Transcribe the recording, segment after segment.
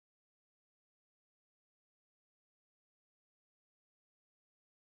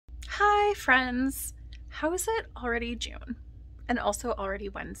Hi, friends. How is it already June? And also already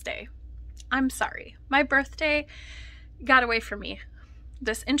Wednesday? I'm sorry. My birthday got away from me.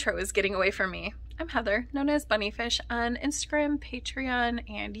 This intro is getting away from me. I'm Heather, known as BunniPhish on Instagram, Patreon,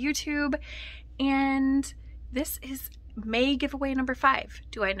 and YouTube. And this is May giveaway number 5.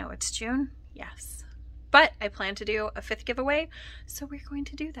 Do I know it's June? Yes. But I plan to do a 5th giveaway, so we're going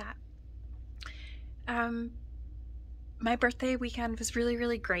to do that. My birthday weekend was really,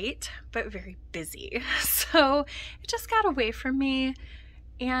 really great, but very busy. So it just got away from me,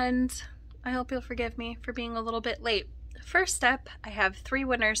 and I hope you'll forgive me for being a little bit late. First step, I have 3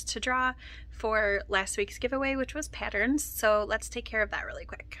 winners to draw for last week's giveaway, which was patterns. So let's take care of that really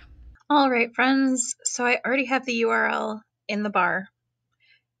quick. All right, friends. So I already have the URL in the bar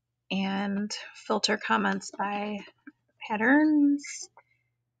and filter comments by patterns,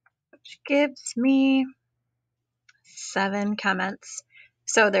 which gives me 7 comments.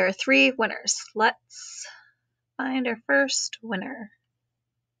 So there are 3 winners. Let's find our first winner.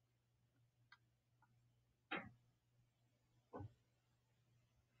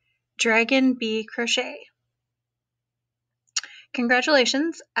 Dragon Bee Crochet.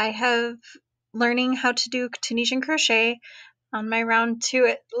 Congratulations. I have learning how to do Tunisian crochet on my round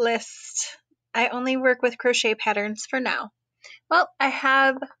 2 list. I only work with crochet patterns for now. Well, I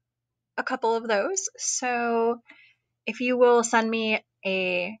have a couple of those, so if you will send me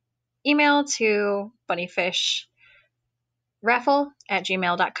a email to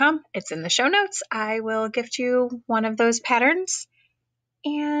bunnyfishraffle@gmail.com, it's in the show notes, I will gift you one of those patterns.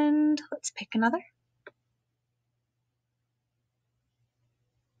 And let's pick another.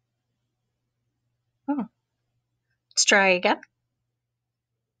 Oh, let's try again.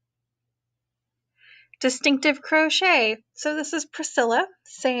 Distinctive Crochet. So this is Priscilla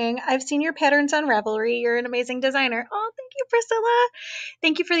saying, I've seen your patterns on Ravelry. You're an amazing designer. Oh, thank you, Priscilla.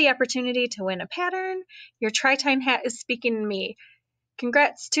 Thank you for the opportunity to win a pattern. Your Tri-Tine hat is speaking to me.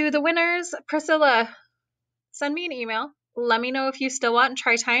 Congrats to the winners. Priscilla, send me an email. Let me know if you still want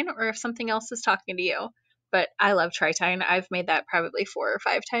Tri-Tine or if something else is talking to you. But I love Tri-Tine. I've made that probably 4 or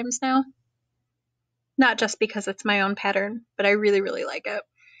 5 times now. Not just because it's my own pattern, but I really, really like it.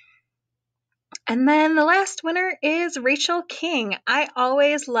 And then the last winner is Rachel King. I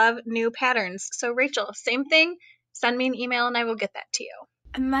always love new patterns. So Rachel, same thing. Send me an email and I will get that to you.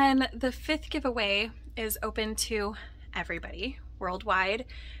 And then the 5th giveaway is open to everybody worldwide.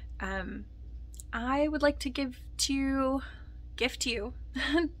 I would like to gift you a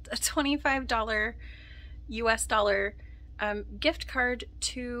 $25 US dollar gift card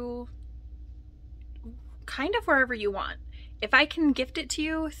to kind of wherever you want. If I can gift it to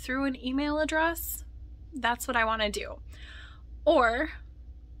you through an email address, that's what I want to do. Or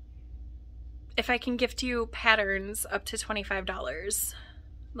if I can gift you patterns up to $25,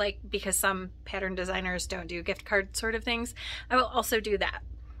 like because some pattern designers don't do gift card sort of things, I will also do that.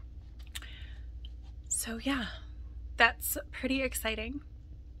 So yeah, that's pretty exciting.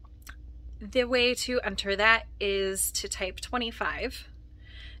 The way to enter that is to type 25,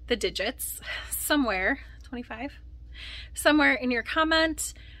 the digits, somewhere, 25, somewhere in your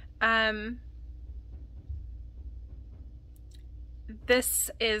comment.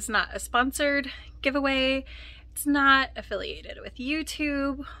 This is not a sponsored giveaway. It's not affiliated with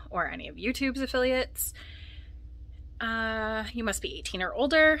YouTube or any of YouTube's affiliates. You must be 18 or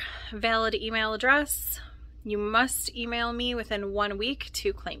older, valid email address. You must email me within 1 week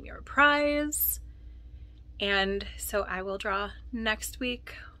to claim your prize. And so I will draw next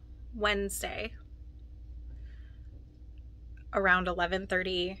week, Wednesday, around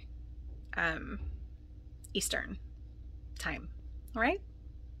 11:30 Eastern time. All right?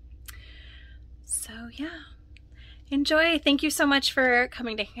 So yeah, enjoy. Thank you so much for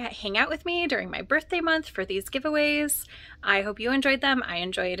coming to hang out with me during my birthday month for these giveaways. I hope you enjoyed them. I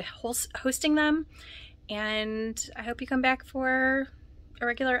enjoyed hosting them, and I hope you come back for a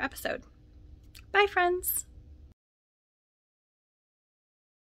regular episode. Bye, friends.